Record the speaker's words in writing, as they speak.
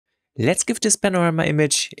Let's give this panorama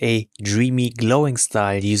image a dreamy, glowing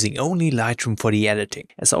style using only Lightroom for the editing.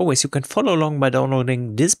 As always, you can follow along by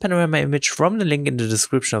downloading this panorama image from the link in the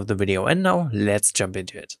description of the video. And now let's jump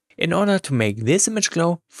into it. In order to make this image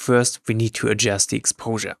glow, first we need to adjust the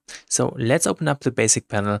exposure. So let's open up the basic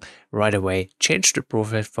panel right away, change the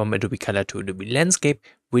profile from Adobe Color to Adobe Landscape,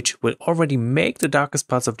 which will already make the darkest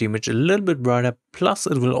parts of the image a little bit brighter, plus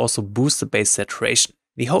it will also boost the base saturation.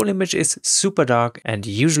 The whole image is super dark and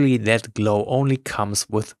usually that glow only comes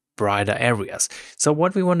with brighter areas. So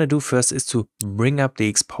what we want to do first is to bring up the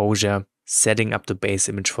exposure, setting up the base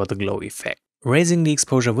image for the glow effect. Raising the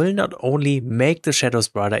exposure will not only make the shadows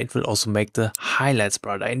brighter, it will also make the highlights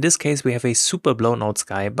brighter. In this case we have a super blown out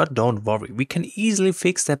sky, but don't worry, we can easily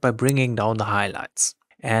fix that by bringing down the highlights.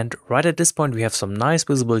 And right at this point we have some nice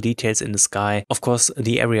visible details in the sky. Of course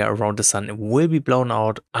the area around the sun will be blown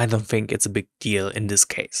out. I don't think it's a big deal in this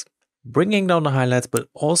case. Bringing down the highlights will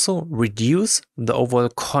also reduce the overall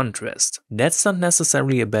contrast. That's not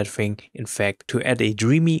necessarily a bad thing. In fact, to add a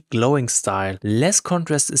dreamy, glowing style, less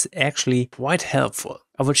contrast is actually quite helpful.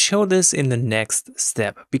 I will show this in the next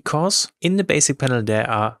step because in the basic panel there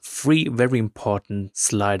are three very important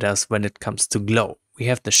sliders when it comes to glow. We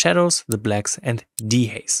have the shadows, the blacks and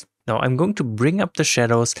dehaze. Now I'm going to bring up the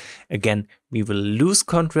shadows. Again, we will lose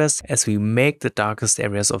contrast as we make the darkest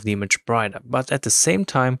areas of the image brighter. But at the same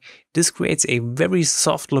time, this creates a very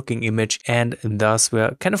soft looking image and thus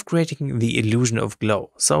we're kind of creating the illusion of glow.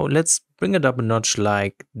 So let's bring it up a notch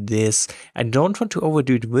like this. I don't want to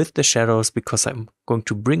overdo it with the shadows because I'm going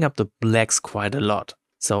to bring up the blacks quite a lot.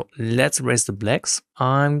 So let's raise the blacks.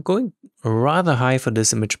 I'm going rather high for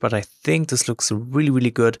this image, but I think this looks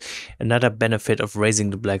really good. Another benefit of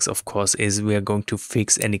raising the blacks, of course, is we are going to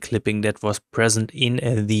fix any clipping that was present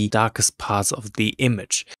in the darkest parts of the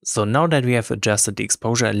image. So now that we have adjusted the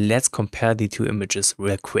exposure, let's compare the two images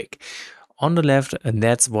real quick. On the left,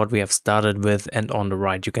 that's what we have started with, and on the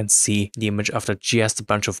right you can see the image after just a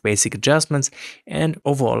bunch of basic adjustments. And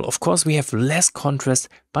overall, of course, we have less contrast,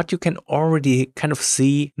 but you can already kind of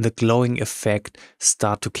see the glowing effect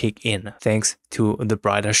start to kick in thanks to the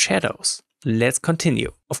brighter shadows. Let's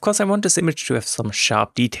continue. Of course, I want this image to have some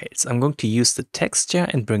sharp details. I'm going to use the texture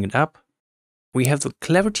and bring it up. We have the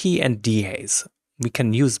clarity and dehaze. We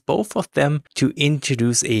can use both of them to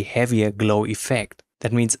introduce a heavier glow effect.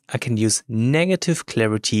 That means I can use negative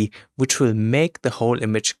clarity, which will make the whole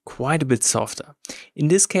image quite a bit softer. In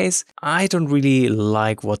this case, I don't really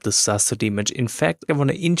like what this does to the image. In fact, I want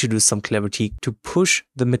to introduce some clarity to push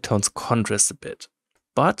the midtones contrast a bit.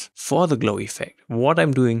 But for the glow effect, what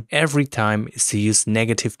I'm doing every time is to use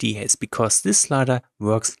negative dehaze because this slider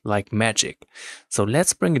works like magic. So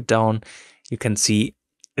let's bring it down. You can see,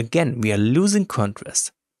 again, we are losing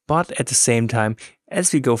contrast. But at the same time,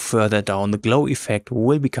 as we go further down, the glow effect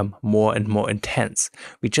will become more and more intense.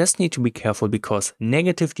 We just need to be careful because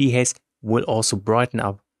negative dehaze will also brighten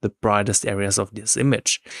up the brightest areas of this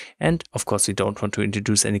image. And of course, we don't want to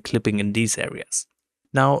introduce any clipping in these areas.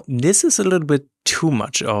 Now, this is a little bit too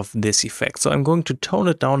much of this effect, so I'm going to tone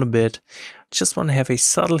it down a bit. Just want to have a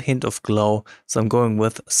subtle hint of glow, so I'm going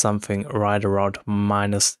with something right around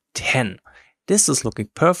 -10. This is looking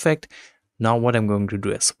perfect. Now what I'm going to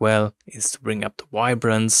do as well is to bring up the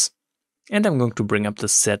vibrance and I'm going to bring up the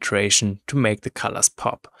saturation to make the colors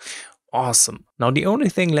pop. Awesome. Now the only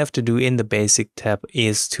thing left to do in the basic tab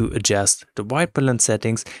is to adjust the white balance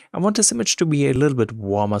settings. I want this image to be a little bit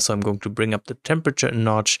warmer, so I'm going to bring up the temperature a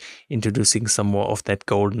notch, introducing some more of that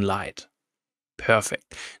golden light.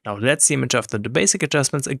 Perfect. Now that's the image after the basic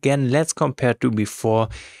adjustments. Again, let's compare to before.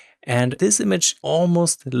 And this image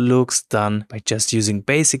almost looks done by just using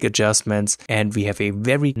basic adjustments, and we have a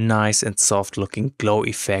very nice and soft looking glow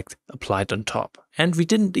effect applied on top. And we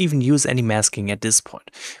didn't even use any masking at this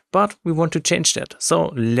point, but we want to change that.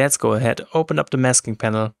 So let's go ahead, open up the masking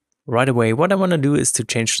panel. Right away, what I want to do is to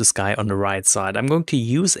change the sky on the right side. I'm going to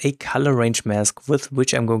use a color range mask with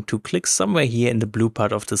which I'm going to click somewhere here in the blue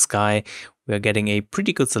part of the sky. We are getting a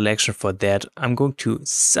pretty good selection for that. I'm going to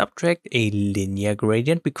subtract a linear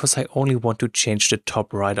gradient because I only want to change the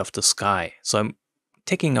top right of the sky. So I'm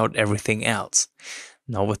taking out everything else.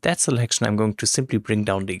 Now with that selection, I'm going to simply bring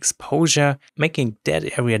down the exposure, making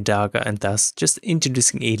that area darker and thus just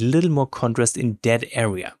introducing a little more contrast in that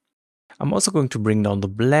area. I'm also going to bring down the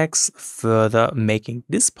blacks further, making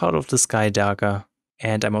this part of the sky darker.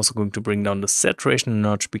 And I'm also going to bring down the saturation a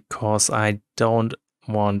notch because I don't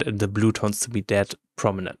want the blue tones to be that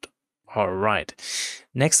prominent. Alright,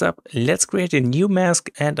 next up, let's create a new mask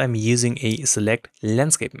and I'm using a select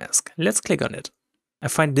landscape mask. Let's click on it. I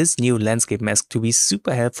find this new landscape mask to be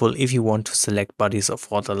super helpful if you want to select bodies of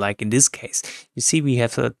water, like in this case. You see we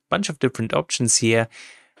have a bunch of different options here.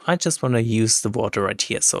 I just want to use the water right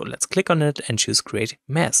here, so let's click on it and choose create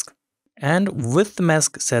mask. And with the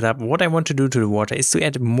mask setup, what I want to do to the water is to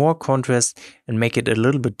add more contrast and make it a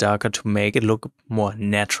little bit darker to make it look more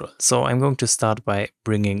natural. So I'm going to start by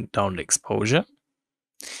bringing down the exposure.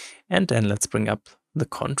 And then let's bring up the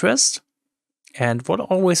contrast. And what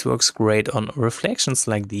always works great on reflections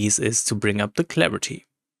like these is to bring up the clarity.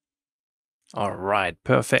 Alright,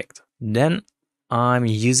 perfect. Then I'm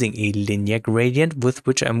using a linear gradient with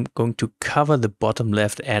which I'm going to cover the bottom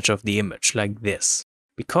left edge of the image like this.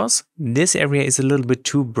 Because this area is a little bit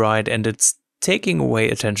too bright and it's taking away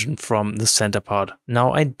attention from the center part.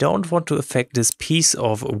 Now I don't want to affect this piece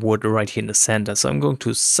of wood right here in the center, so I'm going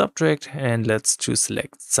to subtract and let's choose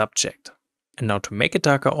select subject. And now to make it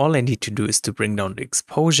darker, all I need to do is to bring down the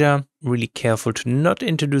exposure. Really careful to not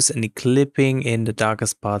introduce any clipping in the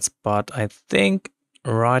darkest parts, but I think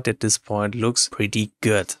right at this point looks pretty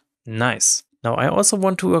good. Nice. Now I also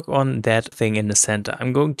want to work on that thing in the center.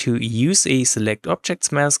 I'm going to use a select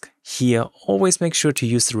objects mask. Here, always make sure to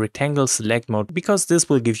use the rectangle select mode because this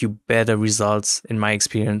will give you better results in my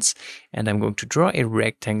experience. And I'm going to draw a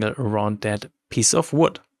rectangle around that piece of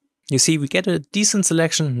wood. You see, we get a decent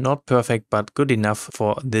selection, not perfect, but good enough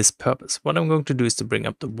for this purpose. What I'm going to do is to bring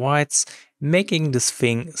up the whites, making this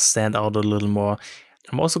thing stand out a little more.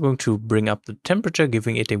 I'm also going to bring up the temperature,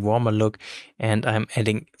 giving it a warmer look, and I'm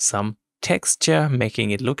adding some texture,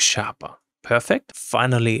 making it look sharper. Perfect.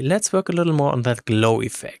 Finally, let's work a little more on that glow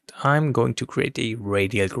effect. I'm going to create a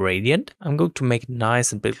radial gradient. I'm going to make it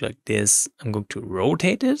nice and big like this. I'm going to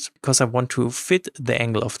rotate it because I want to fit the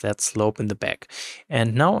angle of that slope in the back.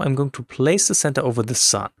 And now I'm going to place the center over the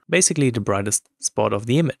sun, basically the brightest spot of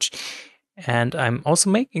the image. And I'm also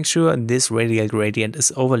making sure this radial gradient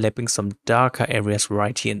is overlapping some darker areas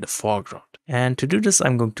right here in the foreground. And to do this,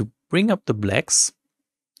 I'm going to bring up the blacks.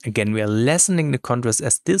 Again, we are lessening the contrast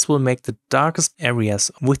as this will make the darkest areas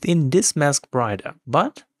within this mask brighter.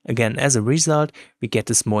 But again, as a result, we get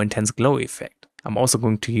this more intense glow effect. I'm also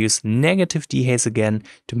going to use negative dehaze again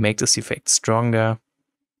to make this effect stronger.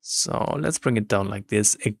 So let's bring it down like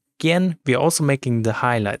this. Again, we are also making the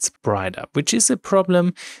highlights brighter, which is a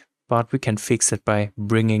problem, but we can fix it by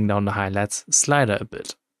bringing down the highlights slider a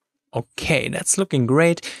bit. Okay, that's looking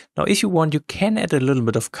great. Now if you want, you can add a little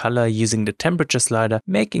bit of color using the temperature slider,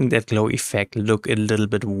 making that glow effect look a little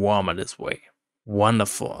bit warmer this way.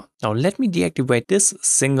 Wonderful. Now let me deactivate this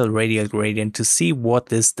single radial gradient to see what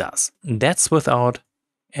this does. That's without,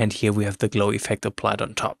 and here we have the glow effect applied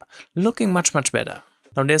on top. Looking much better.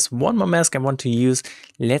 Now there's one more mask I want to use.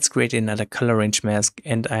 Let's create another color range mask,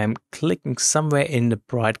 and I'm clicking somewhere in the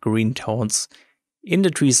bright green tones in the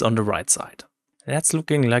trees on the right side. That's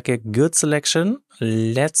looking like a good selection.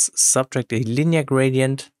 Let's subtract a linear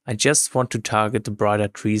gradient. I just want to target the brighter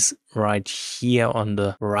trees right here on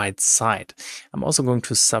the right side. I'm also going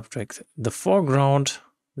to subtract the foreground.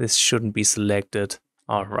 This shouldn't be selected.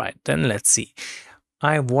 All right, then let's see.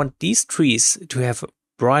 I want these trees to have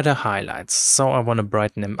brighter highlights, so I want to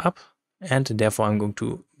brighten them up. And therefore I'm going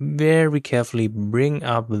to very carefully bring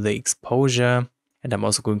up the exposure. And I'm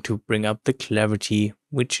also going to bring up the clarity,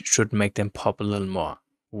 which should make them pop a little more.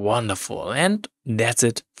 Wonderful. And that's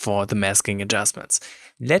it for the masking adjustments.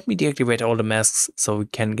 Let me deactivate all the masks so we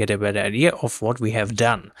can get a better idea of what we have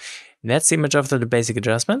done. That's the image after the basic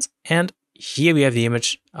adjustments. And here we have the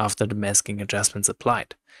image after the masking adjustments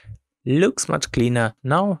applied. Looks much cleaner.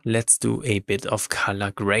 Now let's do a bit of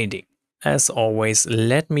color grading. As always,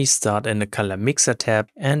 let me start in the color mixer tab,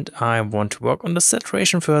 and I want to work on the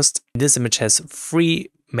saturation first. This image has 3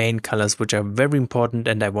 main colors which are very important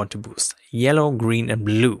and I want to boost: yellow, green and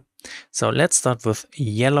blue. So let's start with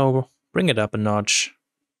yellow, bring it up a notch.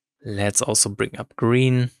 Let's also bring up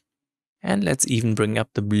green, and let's even bring up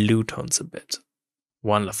the blue tones a bit.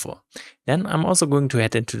 Wonderful. Then I'm also going to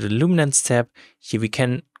head into the luminance tab. Here we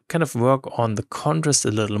can kind of work on the contrast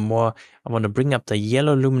a little more. I want to bring up the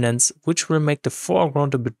yellow luminance, which will make the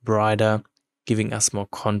foreground a bit brighter, giving us more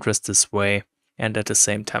contrast this way. And at the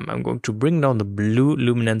same time, I'm going to bring down the blue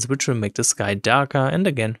luminance, which will make the sky darker. And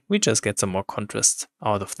again, we just get some more contrast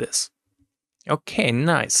out of this. Okay,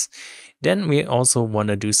 nice. Then we also want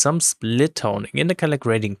to do some split toning in the color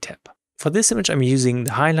grading tab. For this image, I'm using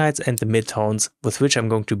the highlights and the midtones, with which I'm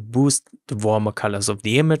going to boost the warmer colors of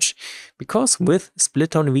the image, because with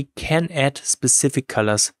split toning we can add specific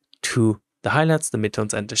colors to the highlights, the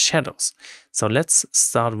midtones and the shadows. So let's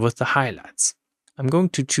start with the highlights. I'm going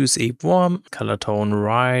to choose a warm color tone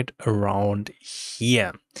right around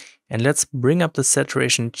here. And let's bring up the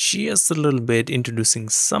saturation just a little bit, introducing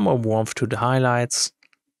some more warmth to the highlights.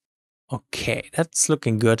 Okay, that's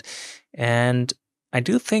looking good. And I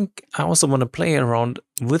do think I also want to play around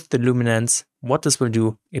with the luminance. What this will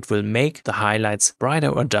do, it will make the highlights brighter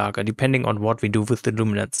or darker depending on what we do with the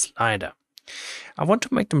luminance slider. I want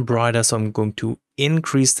to make them brighter, so I'm going to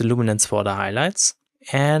increase the luminance for the highlights.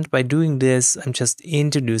 And by doing this, I'm just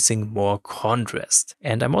introducing more contrast.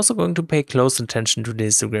 And I'm also going to pay close attention to the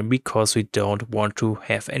histogram because we don't want to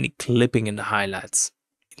have any clipping in the highlights.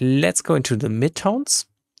 Let's go into the midtones.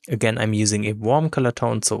 Again, I'm using a warm color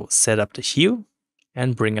tone, so set up the hue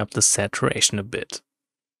and bring up the saturation a bit.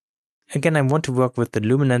 Again, I want to work with the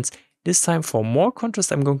luminance. This time for more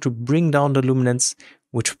contrast, I'm going to bring down the luminance,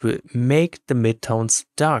 which will make the midtones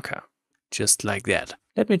darker, just like that.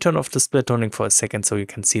 Let me turn off the split toning for a second so you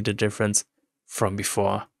can see the difference from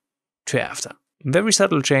before to after. Very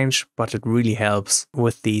subtle change, but it really helps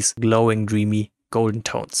with these glowing, dreamy golden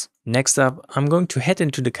tones. Next up, I'm going to head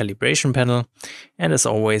into the calibration panel. And as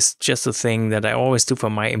always, just a thing that I always do for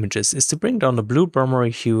my images is to bring down the blue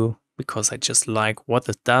primary hue because I just like what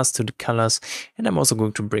it does to the colors. And I'm also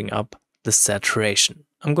going to bring up the saturation.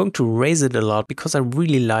 I'm going to raise it a lot because I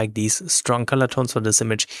really like these strong color tones for this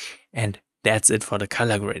image, and that's it for the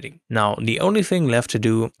color grading. Now, the only thing left to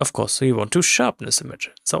do, of course, so you want to sharpen this image.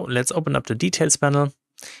 So let's open up the details panel,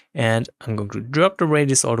 and I'm going to drop the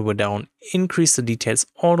radius all the way down, increase the details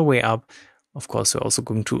all the way up. Of course, we're also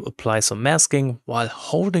going to apply some masking while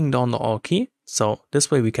holding down the Alt key. So this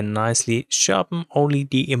way we can nicely sharpen only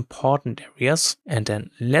the important areas. And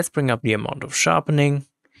then let's bring up the amount of sharpening.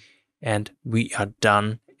 And we are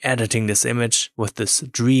done editing this image with this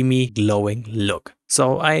dreamy, glowing look.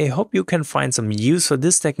 So I hope you can find some use for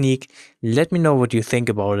this technique. Let me know what you think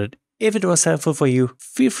about it. If it was helpful for you,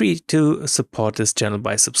 feel free to support this channel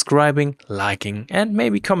by subscribing, liking, and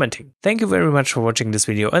maybe commenting. Thank you very much for watching this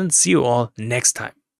video, and see you all next time.